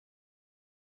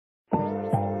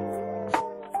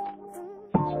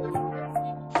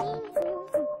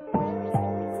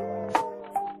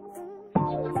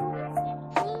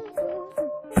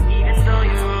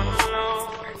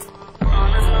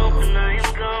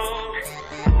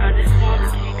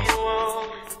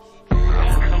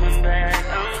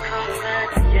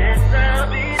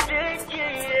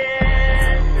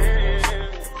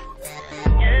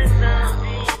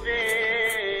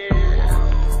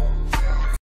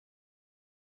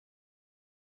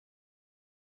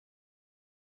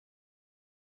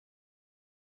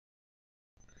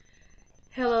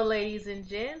Hello, ladies and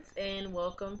gents, and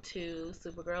welcome to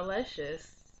Supergirlushes.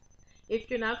 If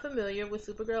you're not familiar with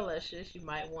Supergirlushes, you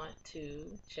might want to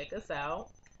check us out.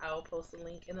 I will post a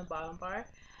link in the bottom bar.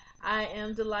 I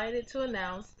am delighted to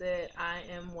announce that I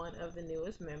am one of the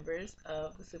newest members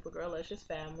of the Supergirlushes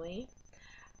family.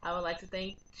 I would like to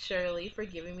thank Shirley for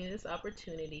giving me this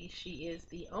opportunity. She is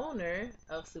the owner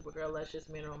of Supergirlushes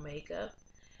Mineral Makeup.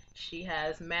 She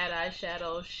has matte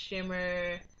eyeshadow,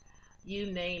 shimmer, you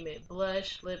name it,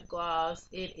 blush, lip gloss.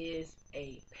 It is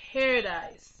a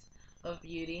paradise of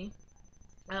beauty.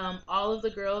 All of the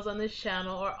girls on this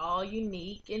channel are all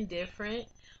unique and different.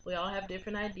 We all have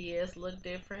different ideas, look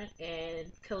different,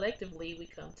 and collectively we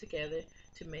come together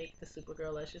to make the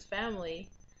Supergirlushes family.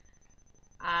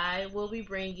 I will be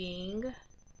bringing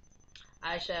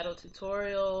eyeshadow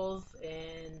tutorials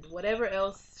and whatever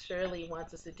else Shirley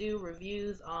wants us to do,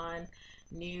 reviews on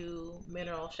new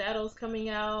mineral shadows coming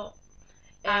out.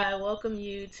 I welcome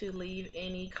you to leave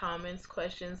any comments,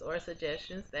 questions, or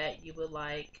suggestions that you would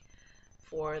like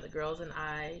for the girls and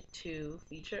I to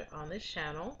feature on this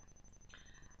channel.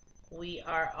 We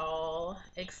are all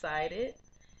excited.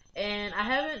 And I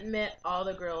haven't met all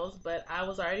the girls, but I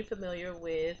was already familiar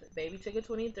with Baby Ticket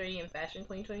 23 and Fashion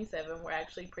Queen 27. We're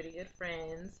actually pretty good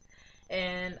friends.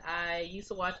 And I used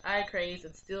to watch iCraze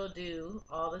and still do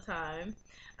all the time.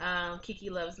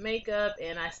 Kiki Loves Makeup,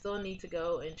 and I still need to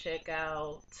go and check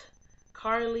out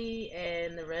Carly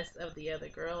and the rest of the other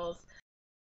girls.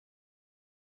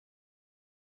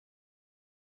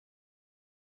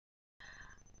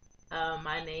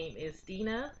 My name is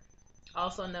Dina,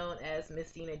 also known as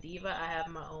MissDeenaDiva. I have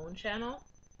my own channel,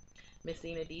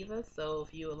 MissDeenaDiva, so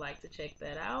if you would like to check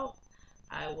that out,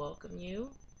 I welcome you.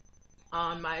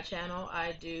 On my channel,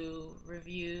 I do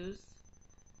reviews,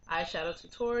 eyeshadow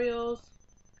tutorials,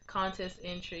 contest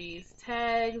entries,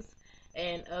 tags,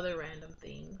 and other random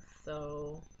things.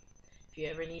 So if you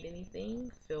ever need anything,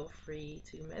 feel free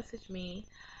to message me.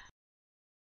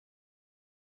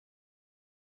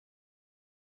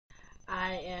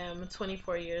 I am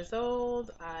 24 years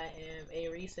old. I am a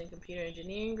recent computer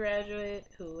engineering graduate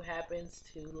who happens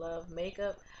to love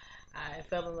makeup. I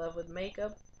fell in love with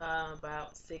makeup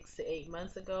about 6 to 8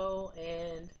 months ago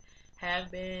and have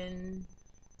been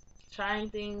trying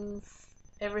things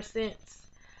ever since.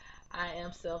 I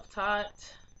am self-taught,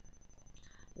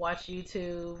 watch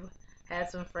YouTube,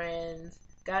 had some friends,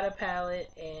 got a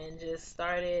palette, and just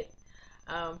started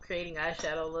creating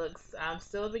eyeshadow looks. I'm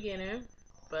still a beginner,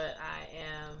 but I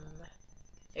am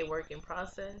a work in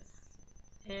process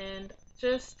and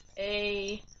just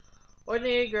a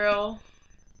ordinary girl,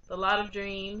 with a lot of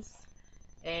dreams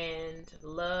and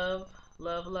love,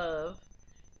 love, love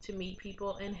to meet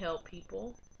people and help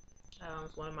people.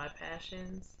 It's one of my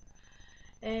passions.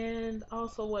 And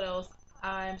also, what else?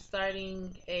 I'm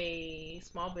starting a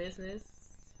small business,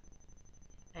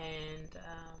 and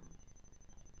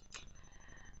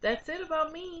that's it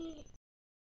about me.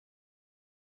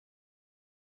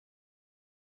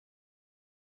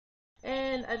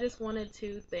 And I just wanted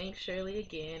to thank Shirley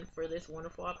again for this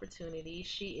wonderful opportunity.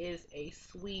 She is a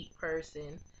sweet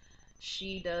person.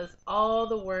 She does all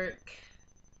the work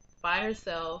by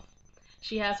herself.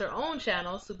 She has her own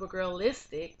channel,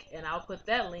 Supergirlistic, and I'll put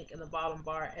that link in the bottom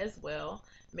bar as well.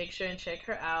 Make sure and check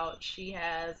her out. She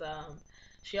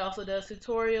also does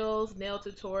tutorials, nail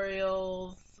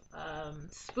tutorials,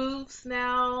 spoofs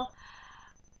now,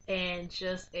 and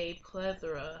just a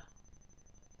plethora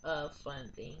of fun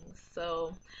things.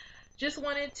 So just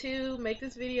wanted to make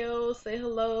this video, say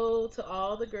hello to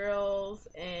all the girls,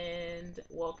 and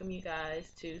welcome you guys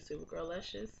to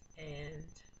Supergirlushes and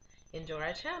enjoy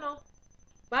our channel.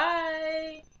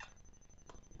 Bye!